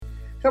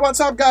Hey,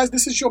 what's up, guys?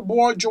 This is your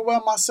boy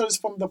Joel Marcellus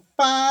from the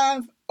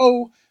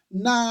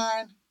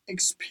 509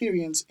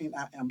 Experience, and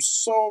I am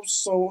so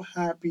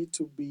happy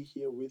to be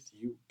here with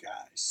you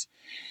guys.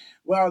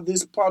 Well,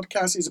 this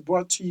podcast is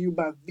brought to you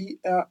by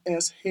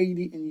VLS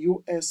Haiti in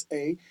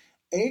USA,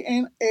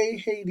 ANA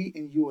Haiti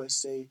in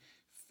USA,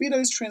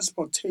 Fidelis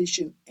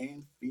Transportation,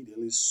 and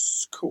Fidelis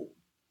School.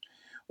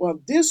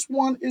 Well, this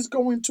one is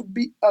going to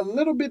be a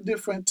little bit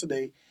different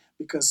today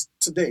because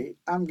today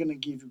I'm going to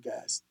give you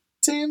guys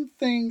 10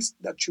 things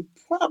that you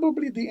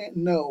probably didn't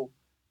know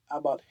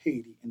about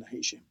Haiti and the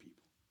Haitian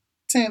people.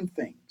 10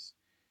 things.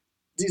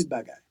 This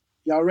bad guy.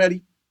 Y'all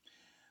ready?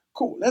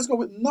 Cool. Let's go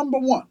with number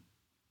one.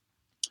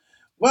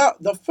 Well,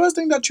 the first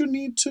thing that you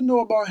need to know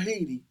about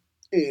Haiti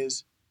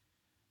is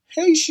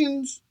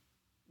Haitians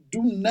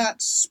do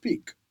not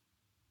speak,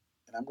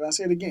 and I'm going to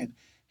say it again,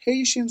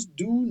 Haitians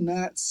do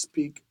not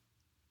speak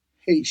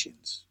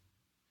Haitians.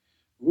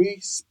 We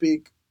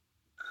speak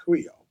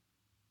Creole,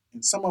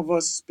 and some of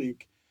us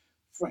speak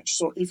French.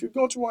 So if you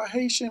go to a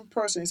Haitian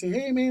person and say,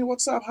 "Hey man,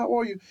 what's up? How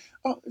are you?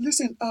 Oh,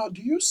 listen,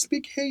 do you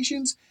speak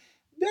Haitians?"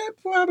 They're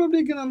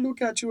probably gonna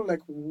look at you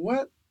like,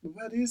 "What?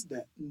 What is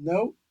that?"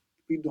 No,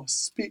 we don't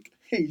speak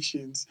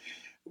Haitians.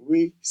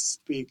 We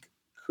speak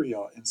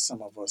Creole, and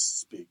some of us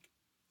speak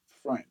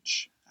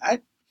French. All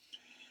right,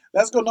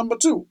 let's go number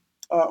two.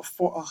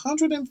 For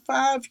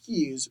 105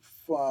 years,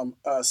 from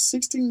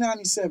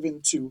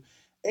 1697 to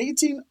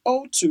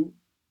 1802,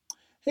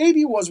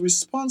 Haiti was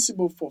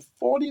responsible for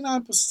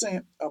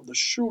 49% of the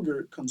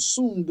sugar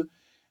consumed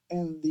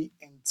in the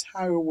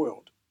entire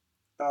world,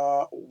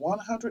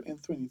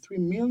 123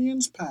 million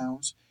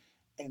pounds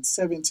in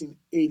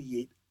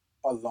 1788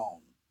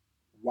 alone.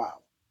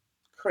 Wow,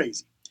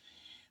 crazy.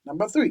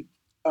 Number three,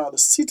 the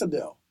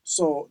Citadel.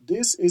 So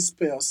this is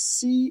spelled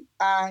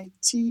Citadel,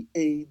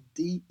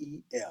 the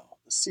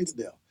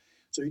Citadel.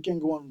 So you can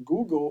go on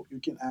Google, you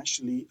can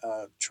actually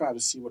try to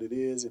see what it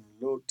is and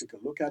take a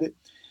look at it.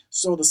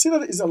 So the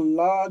Citadel is a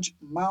large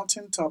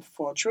mountaintop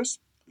fortress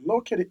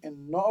located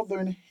in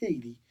northern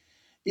Haiti.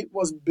 It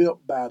was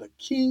built by the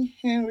King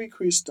Henry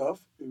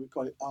Christophe, we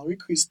call it Henri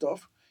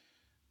Christophe,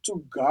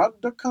 to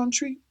guard the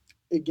country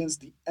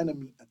against the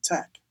enemy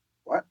attack.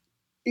 Right?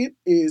 It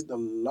is the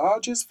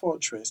largest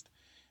fortress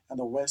in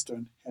the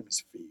Western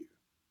Hemisphere.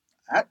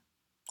 All right,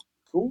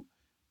 cool.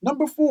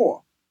 Number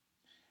four,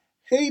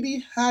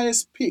 Haiti's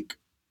highest peak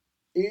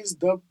is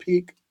the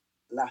peak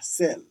La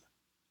Selle.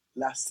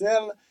 La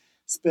Selle,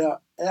 spelled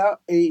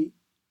Lasselle.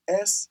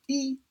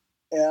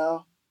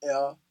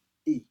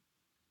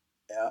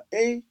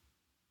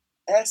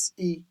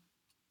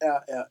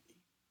 Lasselle.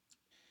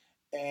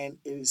 And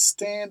it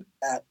stands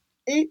at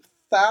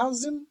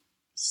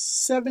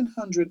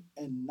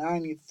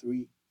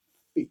 8,793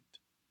 feet.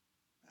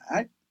 All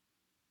right,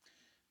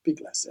 peak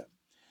La Selle.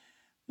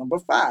 Number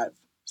five,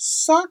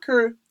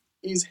 soccer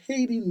is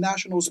Haiti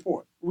national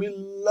sport. We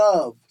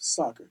love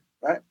soccer,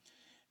 right?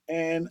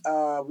 And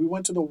we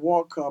went to the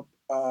World Cup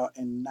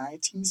in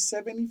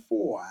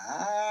 1974.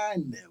 I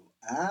know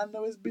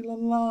it's been a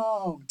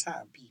long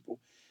time, people.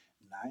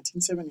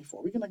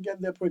 1974. We're gonna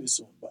get there pretty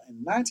soon, but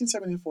in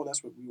 1974,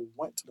 that's when we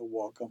went to the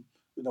World Cup.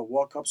 With the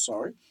World Cup,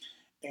 sorry,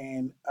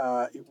 and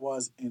it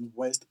was in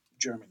West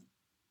Germany.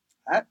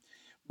 Right?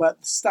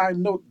 But side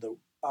note though,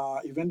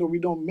 even though we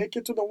don't make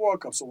it to the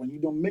World Cup, so when you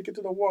don't make it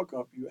to the World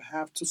Cup, you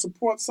have to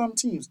support some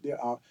teams. There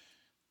are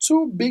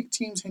two big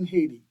teams in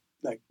Haiti.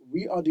 Like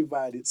we are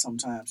divided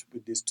sometimes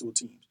with these two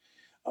teams.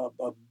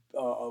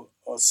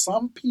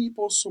 Some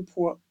people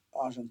support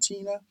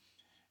Argentina,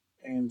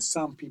 and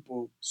some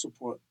people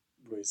support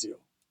Brazil.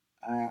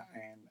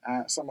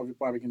 Some of you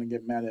probably gonna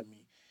get mad at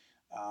me.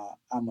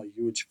 I'm a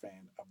huge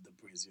fan of the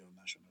Brazil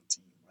national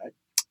team, right?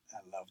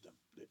 I love them.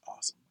 They're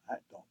awesome.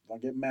 Right?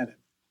 Don't get mad at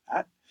me.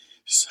 Right?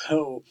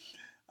 So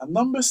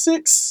number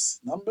six,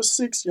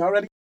 y'all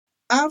ready?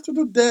 After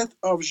the death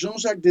of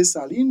Jean-Jacques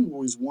Dessalines,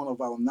 who is one of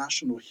our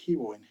national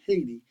heroes in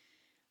Haiti,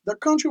 the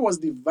country was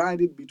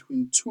divided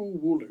between two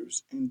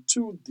rulers in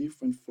two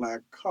different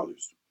flag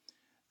colors.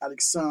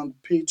 Alexandre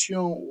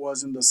Pétion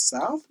was in the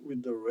south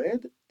with the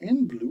red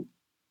and blue,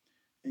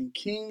 and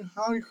King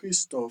Henri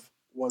Christophe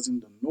was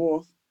in the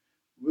north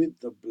with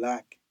the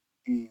black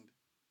and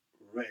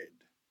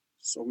red.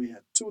 So we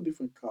had two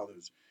different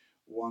colors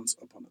once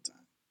upon a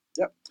time.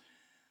 Yep.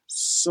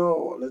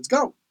 So let's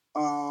go.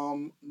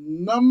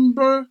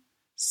 Number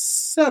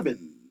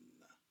seven.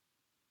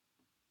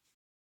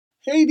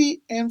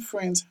 Haiti and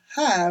France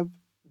have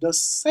the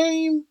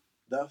same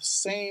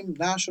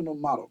national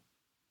motto,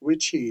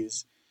 which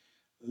is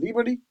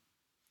liberty,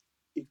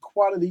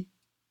 equality,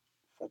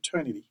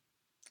 fraternity.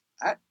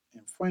 Ah,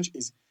 in French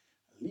is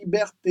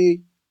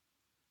liberté,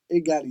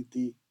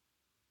 égalité,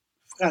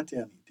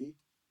 fraternité.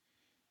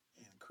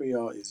 In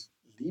Creole is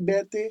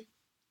liberté,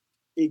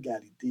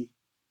 égalité,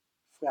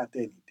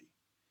 fraternité.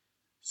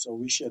 So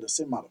we share the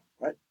same motto,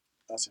 right?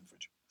 That's in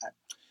French. Right.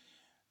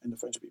 And the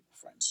French people,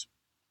 friends.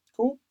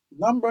 Cool.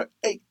 Number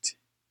eight.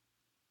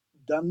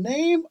 The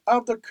name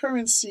of the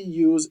currency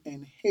used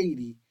in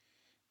Haiti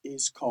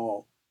is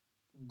called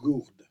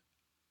gourde.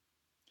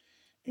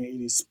 and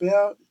it is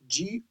spelled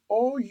Gourdes.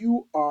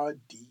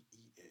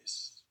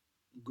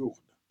 Good. All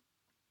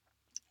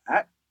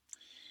right.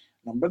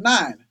 Number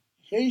 9,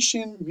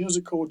 Haitian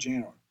musical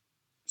genre.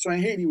 So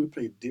in Haiti, we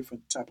play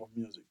different type of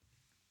music.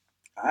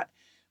 All right.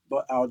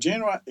 But our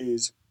genre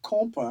is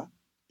compa.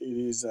 It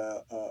is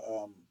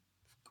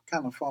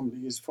kind of from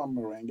it is from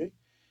merengue,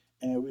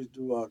 and we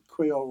do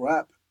Creole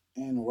rap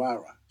and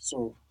rara.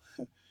 So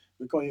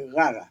we call it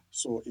rara.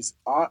 So it's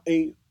Rara.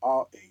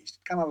 It's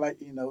kind of like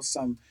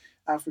some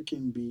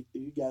African beat.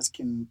 You guys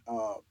can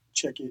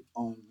check it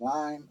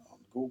online on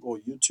Google,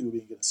 YouTube, and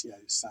you're gonna see how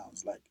it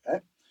sounds like.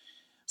 Right?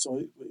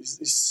 So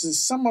it's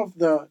some of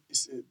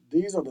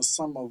these are the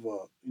some of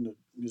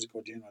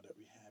musical genre that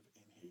we have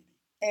in Haiti.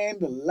 And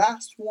the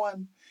last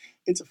one,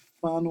 it's a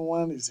fun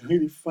one. It's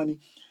really funny.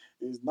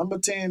 Is number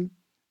 10.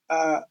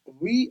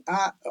 We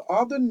are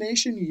other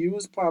nation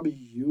probably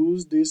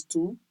use these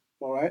two.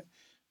 All right,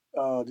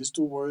 these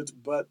two words,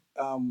 but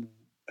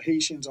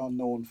Haitians are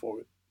known for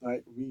it.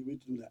 Right, we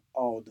do that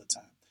all the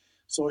time.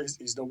 So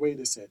it's the way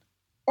they said,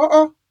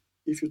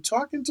 if you're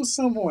talking to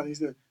someone, he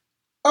said,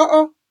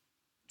 uh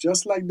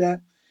just like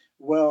that.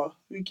 Well,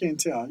 you can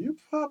tell you're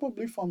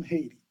probably from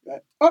Haiti,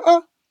 right?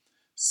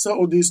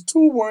 So these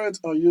two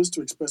words are used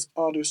to express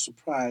utter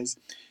surprise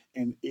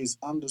and is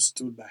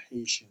understood by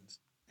Haitians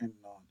and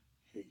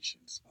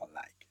non-Haitians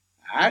alike.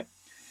 All right.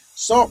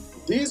 So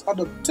these are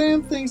the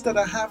 10 things that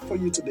I have for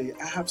you today.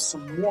 I have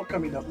some more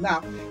coming up.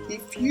 Now,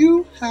 if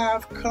you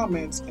have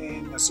comments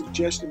and a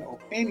suggestion or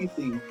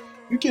anything,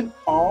 you can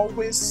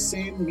always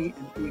send me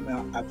an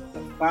email at the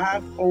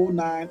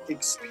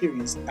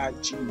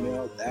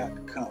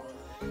 509experience@gmail.com.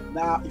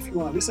 Now, if you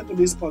want to listen to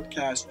this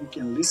podcast, you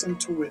can listen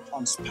to it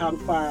on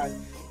Spotify.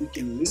 You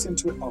can listen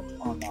to it on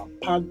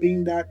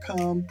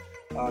podbean.com.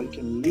 You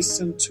can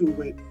listen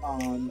to it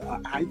on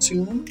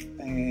iTunes,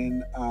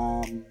 and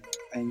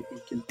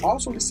you can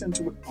also listen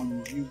to it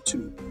on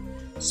YouTube.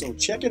 So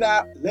check it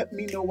out. Let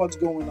me know what's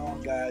going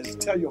on, guys.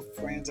 Tell your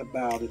friends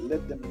about it.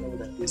 Let them know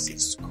that this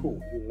is cool.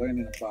 You're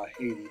learning about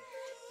Haiti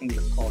and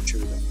the culture,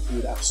 the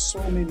food. I have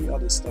so many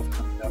other stuff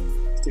coming up.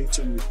 Stay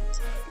tuned with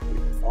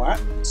me. All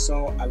right.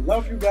 So I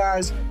love you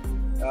guys.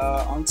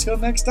 Until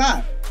next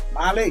time,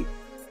 Male.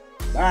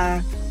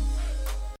 Bye.